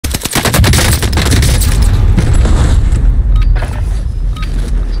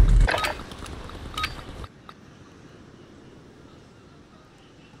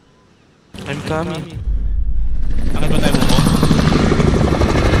Incoming. Ano ba tayo mo?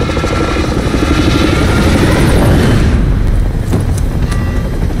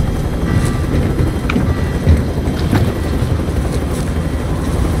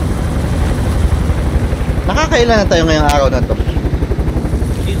 Nakakailan na tayo ngayong araw na to?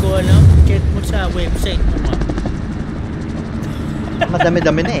 Hindi ko alam. Check mo sa website mo ma.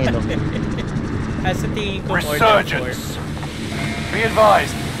 Madami-dami na eh, no? Sa tingin ko Resurgence. Be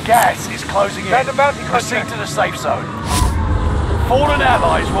advised, gas is closing in. Proceed to the safe zone. Fallen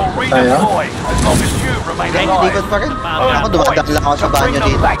allies will redeploy as long as you remain Ay, alive. likod pa rin. Earn Ako dumadaan lang ako sa to bring banyo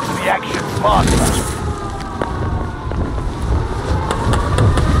them dito. back to the action faster.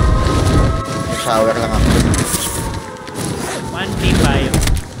 May shower lang ako. 1v5.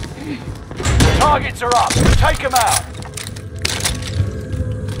 Targets are up. Take them out.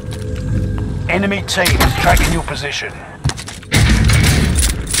 Enemy team is tracking your position.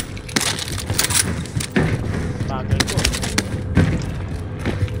 Bagal ko.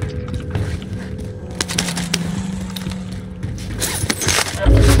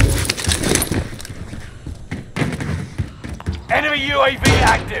 Enemy UAV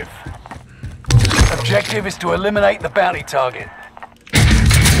active. Objective is to eliminate the bounty target.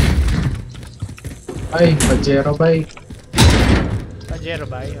 Ay, Pajero bay. Pajero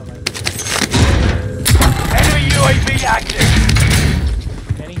ba? Okay. Enemy UAV active.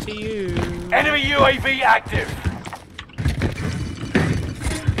 Getting to you. Enemy UAV active.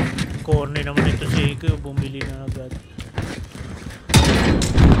 Corner naman ito si Igge. Bumili na agad.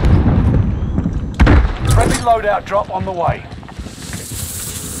 Friendly loadout drop on the way.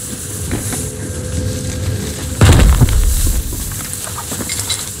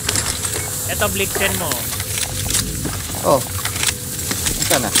 Ito, Blixen mo. Oh.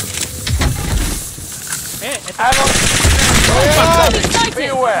 Saan na? Ito. Be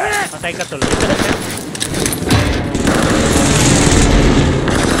aware. Patay ka tuloy.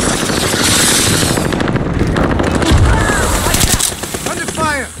 Under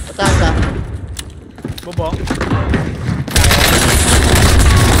fire. Pataas na. Bubong.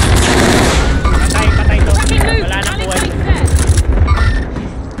 Patay to. Wala nang buhay.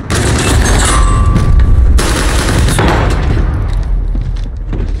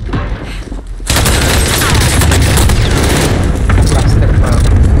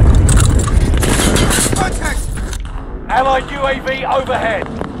 Allied UAV overhead.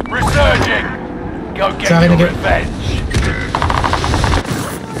 Resurging. Go get Sorry, your nigga. revenge.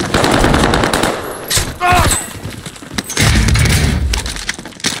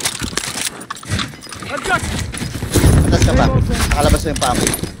 Pataas ka ba? Nakalabas mo yung paa mo.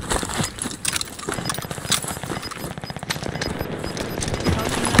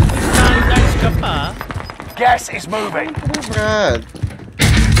 Nice ka pa. Gas is moving. Brad.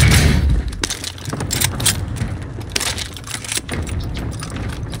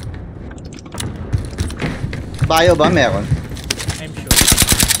 Bio ba meron? I'm sure.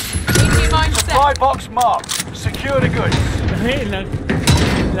 Supply box marked. Secure the goods. Ay,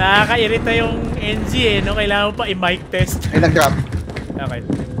 nakakairita yung NG eh, no? Kailangan mo pa i-mic test. Ay, nag-drop. Okay.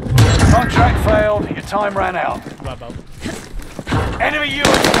 Contract failed. Your time ran out. Babaw. Enemy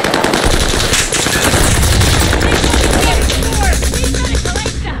UAV.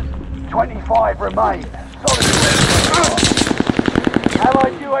 25 remain. Solid.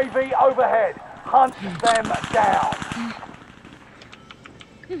 Allied UAV overhead. Hunt them down.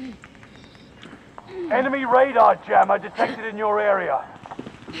 Enemy radar jammer detected in your area.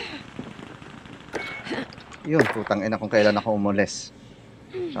 Yun, putang ina kung kailan ako umulis.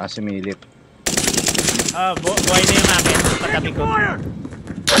 Saka sumilip. Buhay na yung akin. Patabi ko.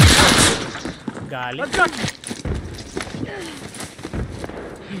 Galit.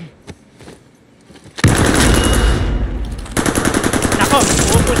 Nako,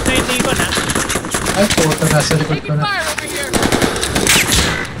 uupos na yung Deacon ha. Ay, puto, nasa likod ko na.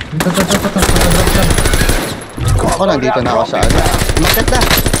 Dito. Ako nandito na ako sa ano. Umakit na!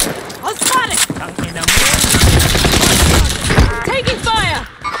 Ang ina mo. Taking fire!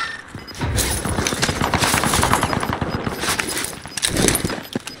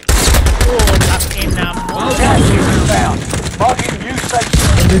 Ang ina mo. Gas is inbound. Marking new safe.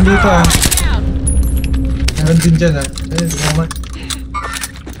 Meron din dito ah. Meron din dyan ah. Ayun, naman.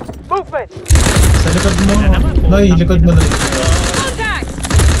 Movement. Sa likod mo. Noy, likod mo Noy. Contact!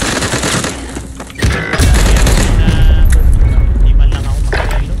 Hindi man lang ako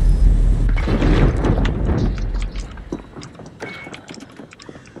makagalo.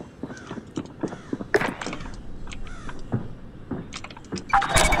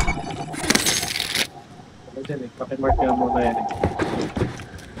 Dyan eh, pakimark nga muna yan eh.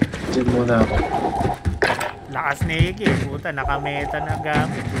 Heal muna ako. Lakas ni Igge. Puta, nakameta na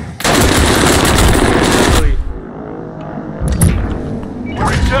gamit. Uy. We're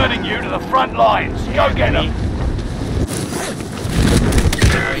returning you to the front lines. Go get them.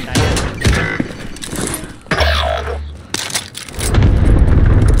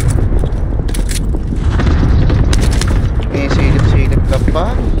 May silip-silip ka pa.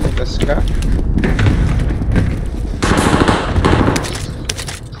 Bukas ka.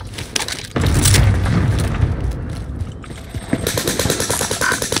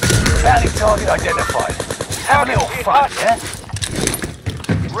 Bounty target identified. Have a little fun, yeah?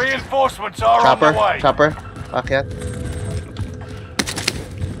 Reinforcements are on the way. Chopper. Akyat.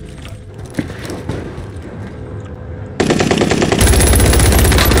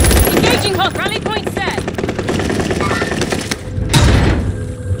 Engaging hot. Rally point set.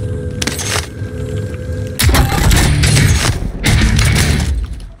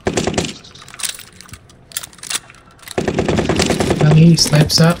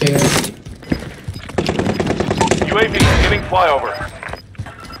 Nang-i-snipe sa akin. UAV giving flyover.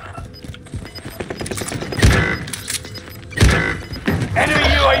 Enemy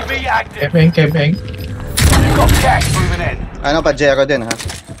UAV active. Kemeng. You've got gas moving in. Ano, Pajero din, ha?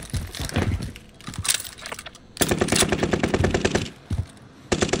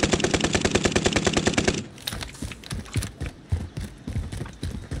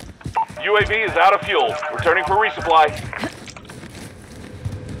 UAV is out of fuel. Returning for resupply.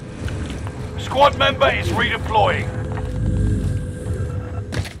 Squad member is redeploying.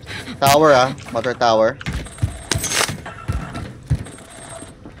 Tower, ha? Motor tower.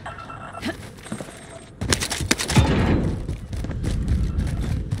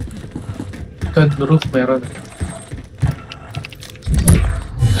 Good roof meron.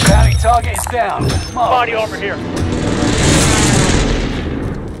 Bounty target is down. Body over here.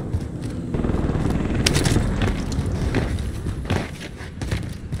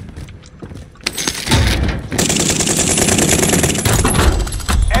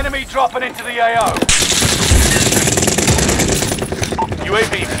 Enemy dropping into the AO.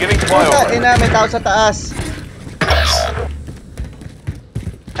 UAV beginning flyover. Ina, may tao sa taas.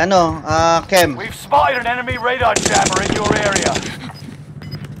 Ano, Kem. We've spotted an enemy radar jammer in your area.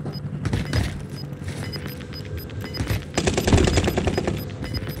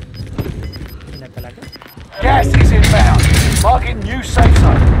 Ina talaga. Gas is inbound. Marking new safe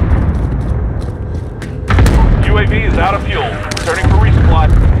zone. UAV is out of fuel. Returning for resupply.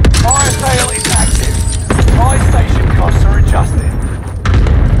 Fire sale is active. Buy station costs are adjusted.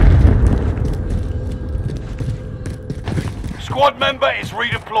 Squad member is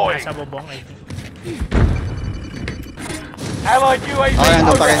redeploying. Sa bubong, I think. Allied UAV Okay,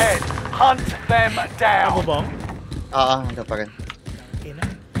 ando pa rin. overhead. Hunt them Sa down. bubong? Oo, hanggang pa rin. Ina.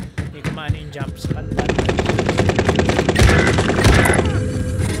 Hindi ko maano yung jump spot.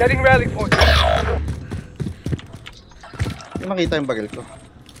 Setting rally point. Hindi makita yung baril ko.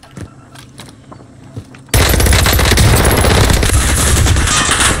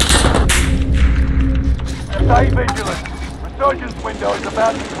 Stay vigilant. Resurgence window is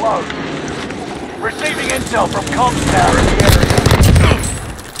about to close. Receiving intel from comms tower in the area.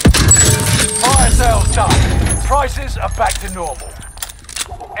 Fire sales done. Prices are back to normal.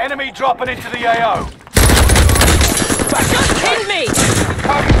 Enemy dropping into the AO. Back Just pinned me.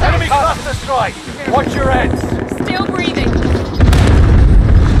 Enemy cluster strike. Watch your heads. Still breathing.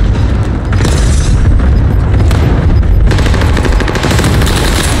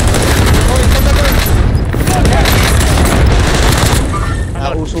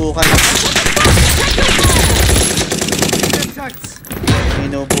 Nausukan.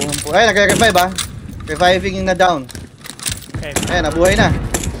 Minubuhan po. Ay, nagre-revive, ha? Reviving yung na down. Okay. Ayan, nabuhay na.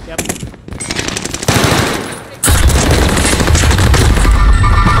 Yep.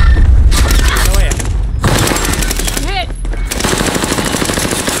 Ano yan? I'm hit.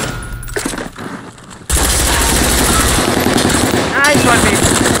 Nice one, baby.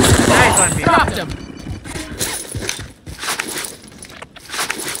 Nice one, baby. Dropped him.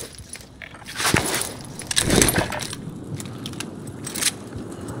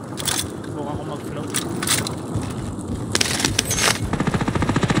 Subukan ko mag-float.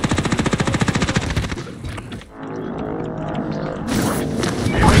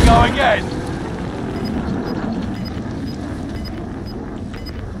 Here we go again.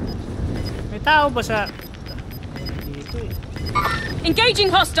 May tao ba sa... Dito eh. Engaging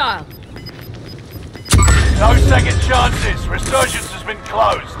hostile. No second chances. Resurgence has been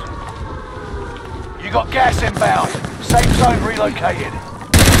closed. You got gas inbound. Safe zone relocated.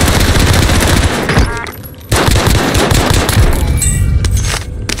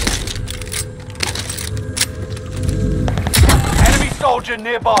 soldier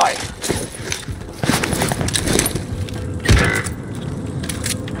nearby.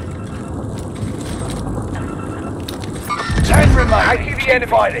 Ten remain. I see the enemy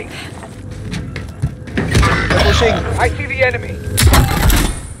fighting. They're pushing. I see the enemy.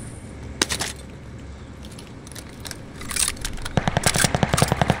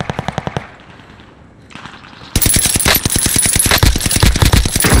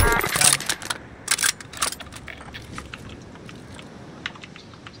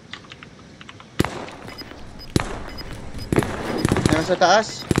 Meron sa taas.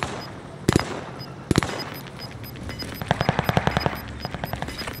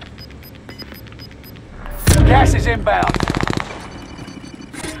 Gas is inbound.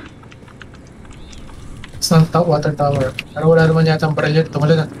 Sa water tower. Pero wala naman yata ang baril yun.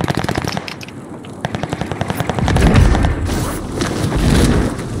 Tumalo na.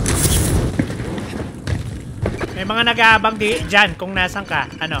 May mga nag-aabang dyan kung nasan ka.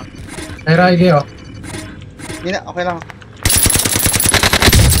 Ano? Mayroon Igge oh. Hindi na, okay lang.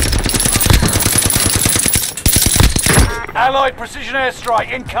 Allied precision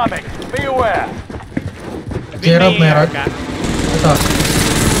airstrike incoming. Be aware. Gerald May meron. ka. Ito.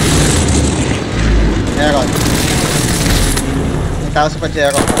 Meron. May tao sa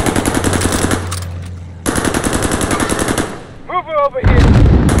Pajero. Move over here.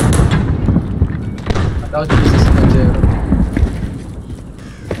 Mataw dito sa Caldera.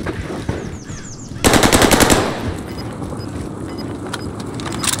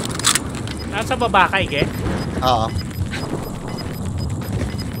 Nasa baba ka, Igge? Oo.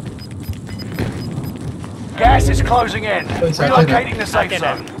 Gas is closing in. Wait, sir. Relocating the safe Okay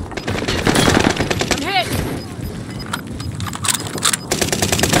na. zone. I'm hit.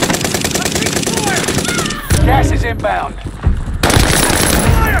 Gas is inbound.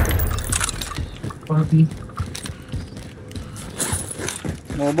 40.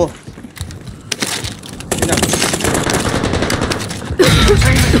 Mobo. Yun na.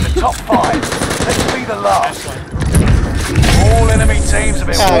 Team is in the top 5. Let's be the last. All enemy teams have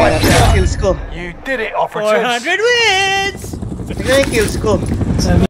been wiped Yung out. kills ko. You did it, operatives. 400 wins! Tingnan yung kills ko. Sabi